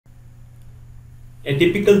A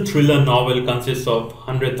typical thriller novel consists of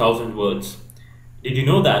 100,000 words. Did you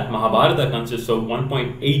know that Mahabharata consists of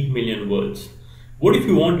 1.8 million words? What if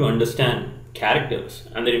you want to understand characters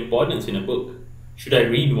and their importance in a book? Should I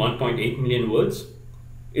read 1.8 million words?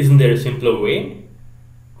 Isn't there a simpler way?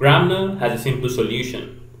 Gramener has a simple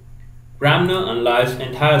solution. Gramener analyzed the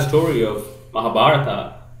entire story of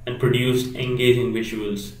Mahabharata and produced engaging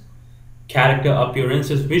visuals. Character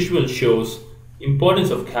appearances visual shows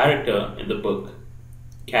importance of character in the book.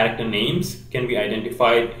 Character names can be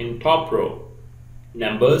identified in top row.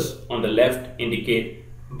 Numbers on the left indicate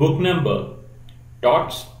book number.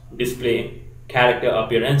 Dots display character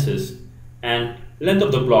appearances, and length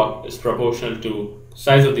of the block is proportional to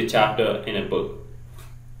size of the chapter in a book.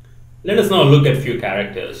 Let us now look at few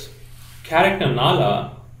characters. Character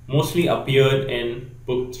Nala mostly appeared in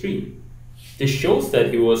book 3. This shows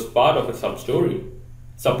that he was part of a sub-story.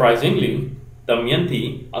 Surprisingly,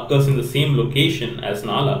 Damayanti occurs in the same location as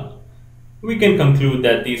Nala. We can conclude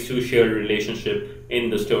that these two share a relationship in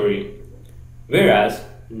the story, whereas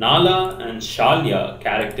Nala and Shalya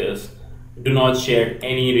characters do not share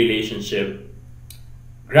any relationship.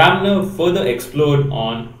 Gramener further explored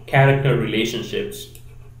on character relationships.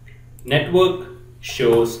 Network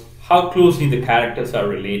shows how closely the characters are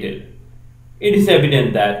related. It is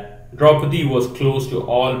evident that Draupadi was close to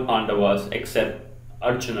all Pandavas except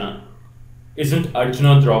Arjuna. Isn't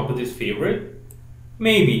Arjuna Draupadi's favorite?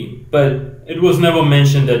 Maybe, but it was never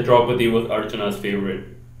mentioned that Draupadi was Arjuna's favorite.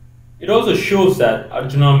 It also shows that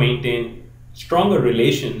Arjuna maintained stronger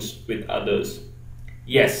relations with others.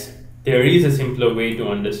 Yes, there is a simpler way to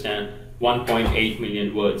understand 1.8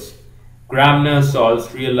 million words. Gramener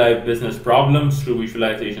solves real-life business problems through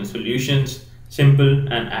visualization solutions, simple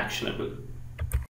and actionable.